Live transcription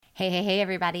Hey,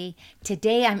 everybody.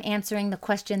 Today I'm answering the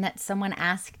question that someone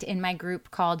asked in my group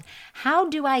called, How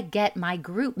do I get my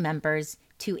group members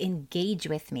to engage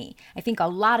with me? I think a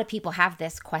lot of people have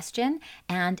this question,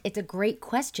 and it's a great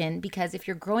question because if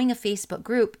you're growing a Facebook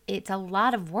group, it's a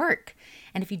lot of work.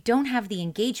 And if you don't have the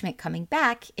engagement coming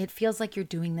back, it feels like you're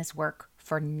doing this work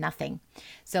for nothing.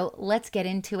 So let's get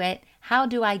into it. How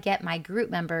do I get my group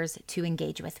members to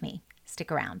engage with me?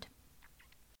 Stick around.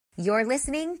 You're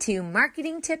listening to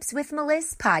Marketing Tips with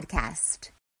Melissa podcast.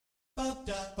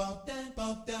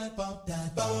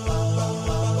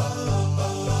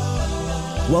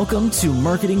 Welcome to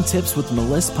Marketing Tips with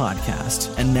Melissa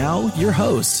podcast. And now your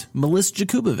host, Melissa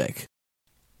Jakubovic.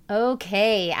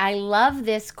 Okay, I love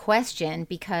this question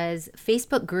because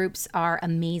Facebook groups are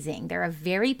amazing. They're a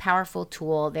very powerful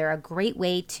tool. They're a great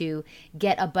way to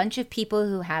get a bunch of people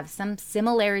who have some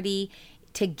similarity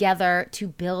together to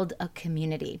build a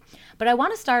community. But I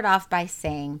want to start off by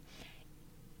saying,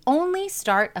 only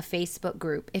start a Facebook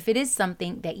group if it is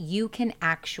something that you can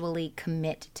actually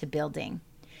commit to building.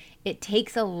 It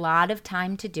takes a lot of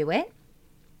time to do it.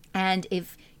 And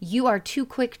if you are too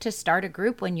quick to start a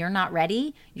group when you're not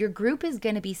ready, your group is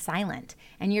going to be silent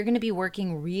and you're going to be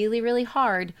working really, really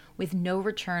hard with no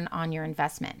return on your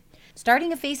investment.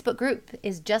 Starting a Facebook group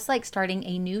is just like starting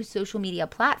a new social media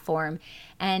platform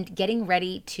and getting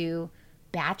ready to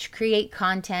batch create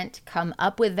content, come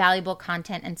up with valuable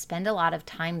content, and spend a lot of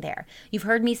time there. You've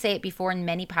heard me say it before in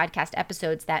many podcast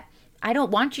episodes that I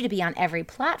don't want you to be on every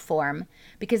platform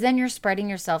because then you're spreading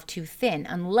yourself too thin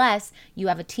unless you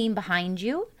have a team behind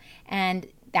you and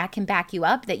that can back you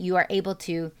up, that you are able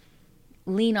to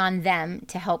lean on them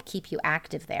to help keep you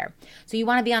active there. So you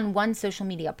want to be on one social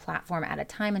media platform at a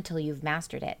time until you've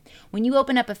mastered it. When you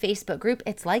open up a Facebook group,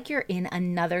 it's like you're in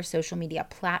another social media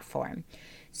platform.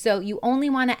 So you only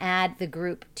want to add the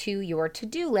group to your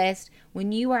to-do list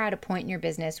when you are at a point in your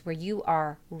business where you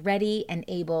are ready and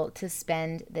able to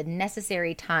spend the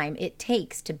necessary time it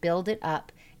takes to build it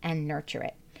up and nurture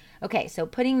it. Okay, so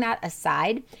putting that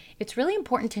aside, it's really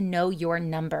important to know your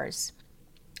numbers.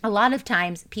 A lot of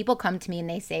times people come to me and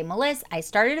they say, Melissa, I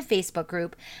started a Facebook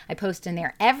group. I post in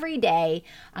there every day.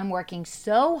 I'm working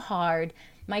so hard.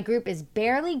 My group is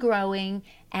barely growing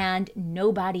and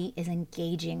nobody is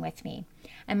engaging with me.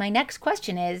 And my next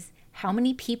question is, how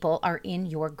many people are in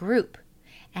your group?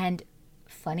 And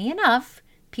funny enough,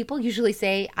 people usually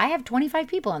say, I have 25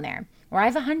 people in there, or I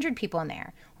have 100 people in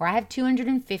there, or I have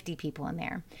 250 people in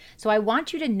there. So I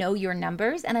want you to know your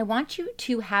numbers and I want you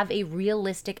to have a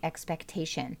realistic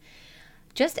expectation.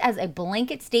 Just as a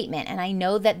blanket statement, and I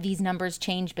know that these numbers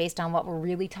change based on what we're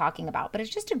really talking about, but it's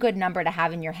just a good number to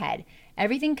have in your head.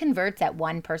 Everything converts at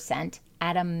 1%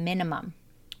 at a minimum,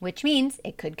 which means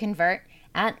it could convert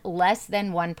at less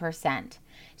than 1%.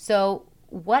 So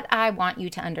what I want you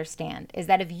to understand is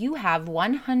that if you have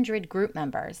 100 group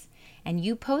members and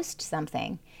you post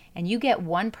something and you get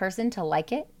one person to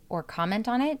like it or comment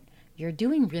on it, you're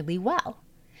doing really well.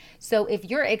 So if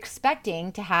you're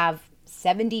expecting to have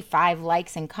 75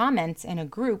 likes and comments in a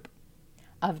group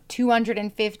of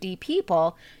 250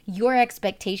 people, your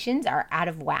expectations are out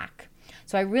of whack.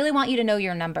 So I really want you to know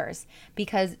your numbers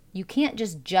because you can't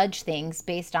just judge things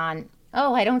based on,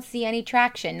 oh, I don't see any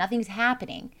traction, nothing's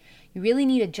happening. You really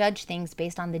need to judge things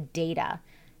based on the data.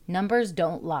 Numbers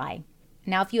don't lie.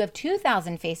 Now, if you have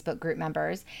 2,000 Facebook group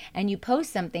members and you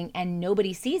post something and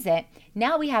nobody sees it,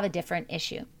 now we have a different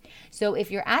issue. So if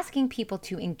you're asking people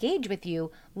to engage with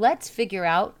you, let's figure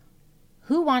out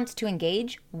who wants to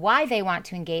engage, why they want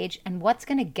to engage, and what's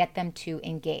going to get them to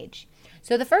engage.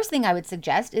 So the first thing I would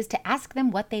suggest is to ask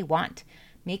them what they want.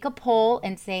 Make a poll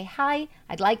and say, hi,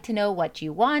 I'd like to know what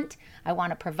you want. I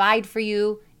want to provide for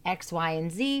you X, Y,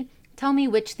 and Z. Tell me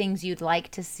which things you'd like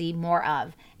to see more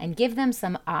of and give them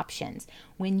some options.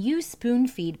 When you spoon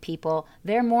feed people,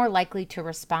 they're more likely to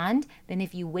respond than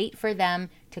if you wait for them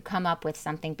to come up with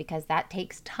something because that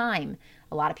takes time.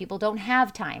 A lot of people don't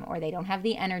have time or they don't have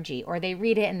the energy or they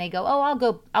read it and they go,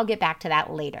 oh, I'll get back to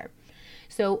that later.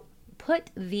 So put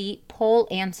the poll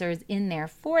answers in there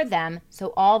for them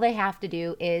so all they have to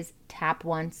do is tap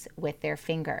once with their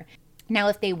finger. Now,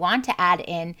 if they want to add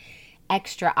in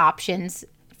extra options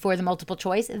for the multiple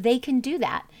choice, they can do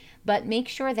that. But make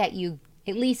sure that you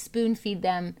at least spoon feed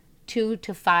them 2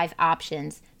 to 5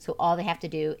 options so all they have to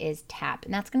do is tap.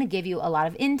 And that's going to give you a lot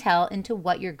of intel into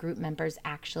what your group members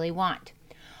actually want.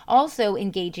 Also,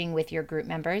 engaging with your group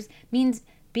members means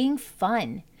being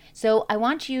fun. So I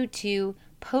want you to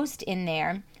post in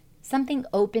there something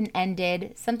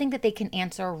open-ended, something that they can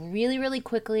answer really, really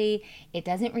quickly. It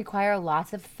doesn't require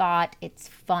lots of thought. It's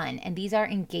fun. And these are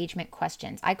engagement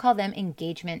questions. I call them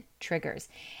engagement triggers.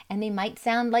 And they might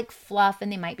sound like fluff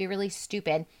and they might be really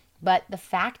stupid, but the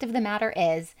fact of the matter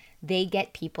is they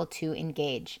get people to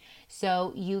engage.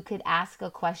 So you could ask a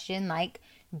question like,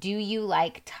 do you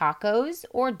like tacos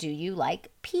or do you like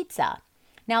pizza?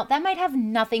 Now, that might have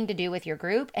nothing to do with your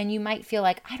group, and you might feel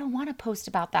like, I don't want to post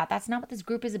about that. That's not what this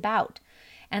group is about.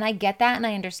 And I get that, and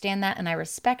I understand that, and I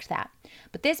respect that.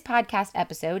 But this podcast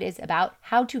episode is about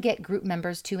how to get group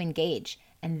members to engage,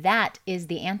 and that is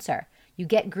the answer. You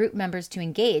get group members to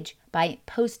engage by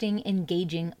posting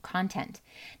engaging content.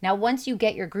 Now, once you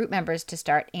get your group members to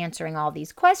start answering all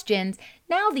these questions,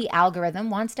 now the algorithm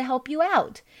wants to help you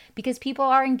out because people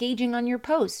are engaging on your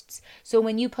posts. So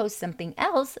when you post something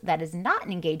else that is not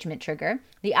an engagement trigger,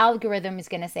 the algorithm is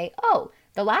going to say, oh,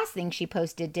 the last thing she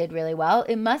posted did really well.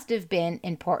 It must have been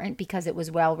important because it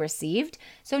was well received.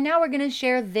 So now we're going to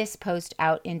share this post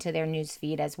out into their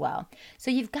newsfeed as well. So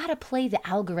you've got to play the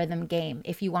algorithm game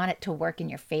if you want it to work in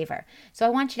your favor. So I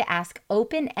want you to ask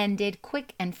open-ended,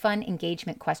 quick and fun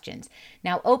engagement questions.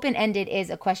 Now, open-ended is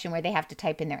a question where they have to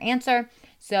type in their answer.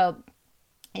 So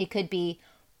it could be,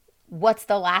 what's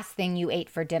the last thing you ate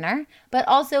for dinner? But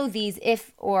also these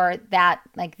if or that,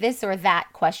 like this or that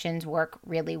questions work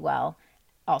really well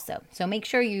also. So make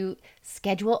sure you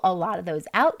schedule a lot of those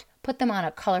out, put them on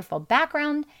a colorful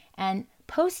background, and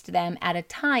post them at a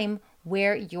time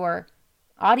where your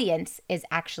audience is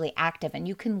actually active. And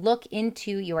you can look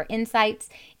into your insights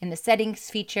in the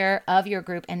settings feature of your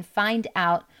group and find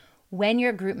out when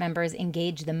your group members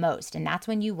engage the most. And that's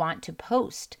when you want to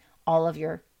post all of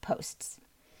your posts.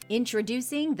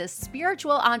 Introducing the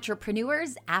Spiritual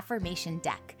Entrepreneur's Affirmation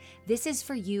Deck. This is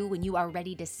for you when you are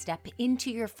ready to step into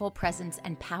your full presence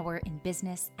and power in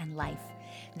business and life.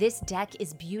 This deck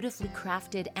is beautifully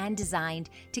crafted and designed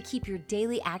to keep your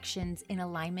daily actions in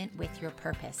alignment with your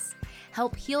purpose.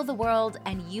 Help heal the world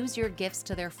and use your gifts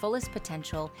to their fullest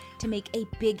potential to make a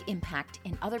big impact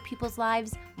in other people's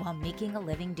lives while making a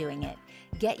living doing it.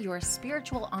 Get your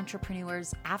Spiritual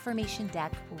Entrepreneur's Affirmation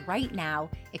Deck right now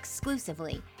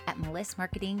exclusively at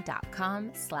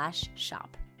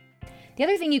melissmarketing.com/shop. The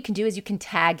other thing you can do is you can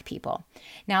tag people.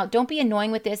 Now, don't be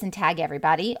annoying with this and tag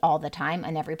everybody all the time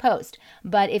on every post.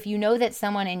 But if you know that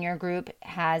someone in your group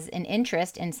has an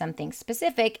interest in something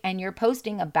specific and you're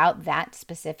posting about that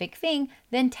specific thing,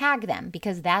 then tag them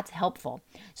because that's helpful.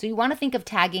 So you want to think of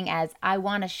tagging as, I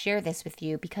want to share this with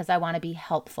you because I want to be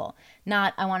helpful,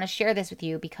 not I want to share this with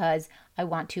you because I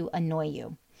want to annoy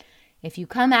you. If you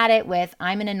come at it with,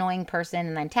 I'm an annoying person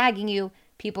and I'm tagging you,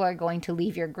 people are going to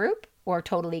leave your group or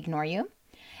totally ignore you.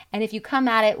 And if you come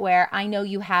at it where I know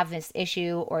you have this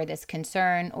issue or this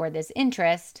concern or this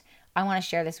interest, I want to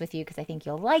share this with you because I think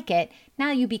you'll like it, now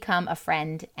you become a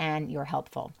friend and you're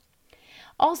helpful.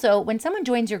 Also, when someone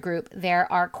joins your group, there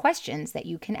are questions that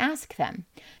you can ask them.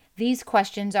 These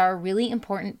questions are a really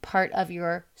important part of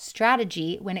your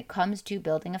strategy when it comes to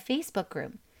building a Facebook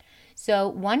group. So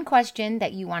one question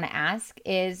that you want to ask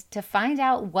is to find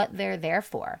out what they're there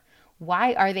for.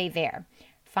 Why are they there?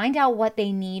 Find out what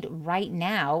they need right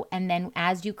now, and then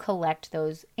as you collect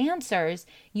those answers,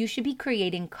 you should be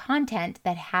creating content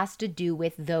that has to do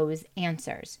with those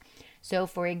answers. So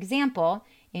for example,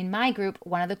 in my group,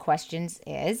 one of the questions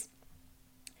is,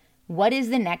 what is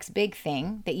the next big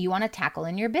thing that you want to tackle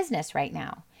in your business right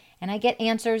now? And I get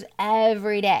answers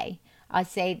every day. I'd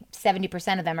say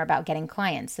 70% of them are about getting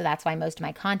clients. So that's why most of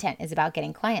my content is about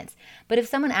getting clients. But if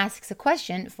someone asks a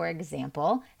question, for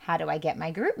example, how do I get my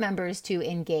group members to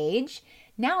engage?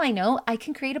 Now I know I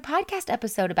can create a podcast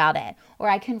episode about it, or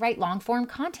I can write long form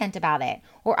content about it,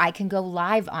 or I can go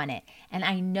live on it. And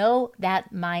I know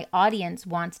that my audience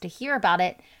wants to hear about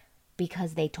it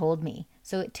because they told me.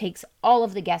 So it takes all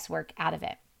of the guesswork out of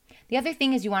it. The other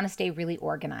thing is you want to stay really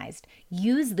organized.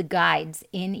 Use the guides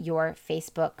in your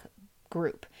Facebook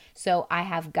group. So I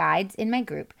have guides in my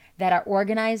group that are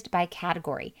organized by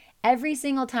category. Every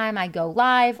single time I go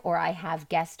live or I have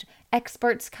guest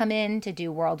experts come in to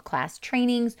do world-class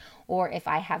trainings, or if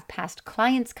I have past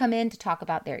clients come in to talk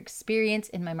about their experience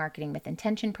in my Marketing with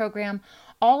Intention program,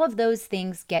 all of those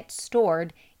things get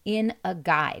stored in a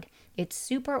guide. It's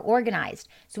super organized.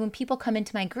 So when people come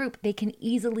into my group, they can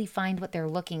easily find what they're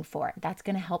looking for. That's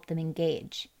going to help them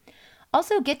engage.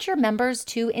 Also, get your members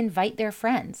to invite their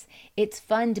friends. It's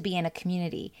fun to be in a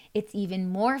community. It's even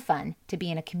more fun to be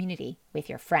in a community with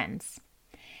your friends.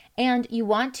 And you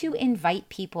want to invite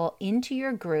people into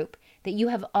your group that you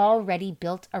have already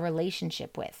built a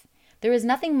relationship with. There is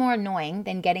nothing more annoying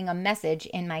than getting a message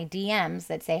in my DMs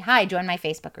that say, hi, join my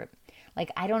Facebook group.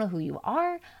 Like, I don't know who you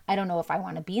are. I don't know if I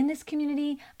want to be in this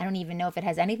community. I don't even know if it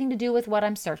has anything to do with what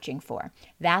I'm searching for.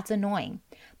 That's annoying.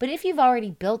 But if you've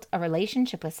already built a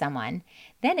relationship with someone,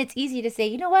 then it's easy to say,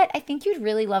 you know what? I think you'd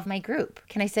really love my group.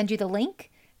 Can I send you the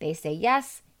link? They say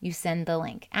yes. You send the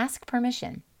link. Ask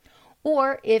permission.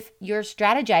 Or if you're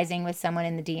strategizing with someone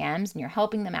in the DMs and you're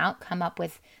helping them out come up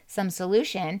with some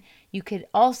solution, you could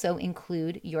also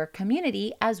include your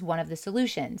community as one of the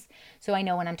solutions. So I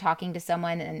know when I'm talking to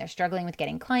someone and they're struggling with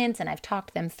getting clients and I've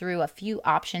talked them through a few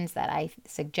options that I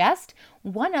suggest,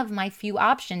 one of my few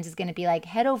options is going to be like,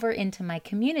 head over into my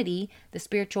community,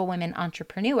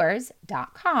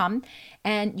 thespiritualwomenentrepreneurs.com,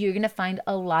 and you're going to find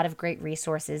a lot of great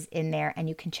resources in there, and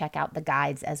you can check out the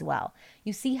guides as well.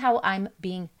 You see how I'm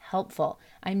being helpful.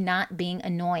 I'm not being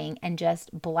annoying and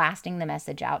just blasting the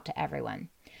message out to everyone.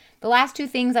 The last two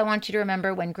things I want you to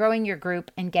remember when growing your group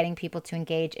and getting people to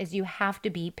engage is you have to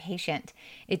be patient.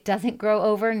 It doesn't grow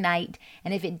overnight,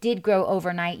 and if it did grow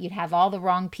overnight, you'd have all the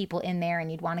wrong people in there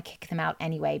and you'd want to kick them out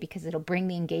anyway because it'll bring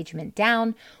the engagement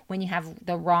down when you have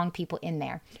the wrong people in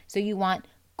there. So you want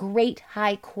great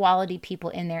high quality people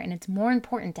in there, and it's more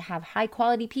important to have high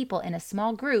quality people in a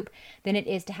small group than it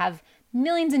is to have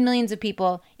millions and millions of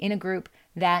people in a group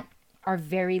that are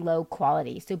very low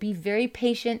quality. So be very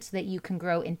patient so that you can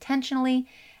grow intentionally.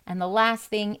 And the last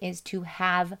thing is to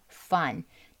have fun.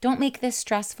 Don't make this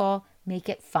stressful, make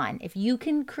it fun. If you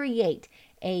can create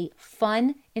a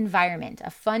fun environment,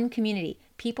 a fun community,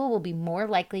 people will be more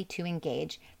likely to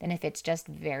engage than if it's just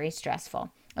very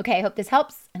stressful. Okay, I hope this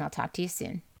helps, and I'll talk to you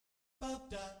soon.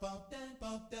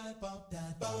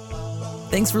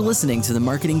 Thanks for listening to the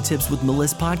Marketing Tips with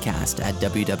Meliss podcast at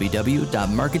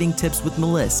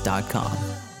www.marketingtipswithmeliss.com.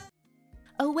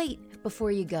 Oh, wait.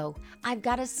 Before you go, I've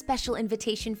got a special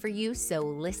invitation for you, so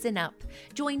listen up.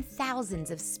 Join thousands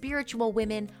of spiritual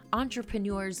women,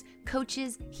 entrepreneurs,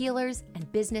 coaches, healers,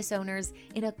 and business owners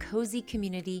in a cozy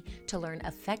community to learn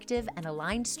effective and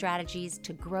aligned strategies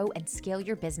to grow and scale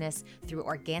your business through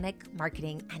organic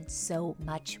marketing and so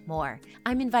much more.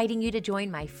 I'm inviting you to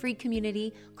join my free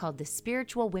community called the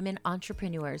Spiritual Women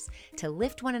Entrepreneurs to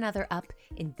lift one another up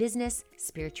in business,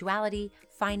 spirituality,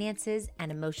 finances,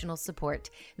 and emotional support.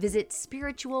 Visit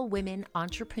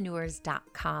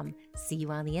spiritualwomenentrepreneurs.com. See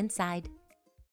you on the inside.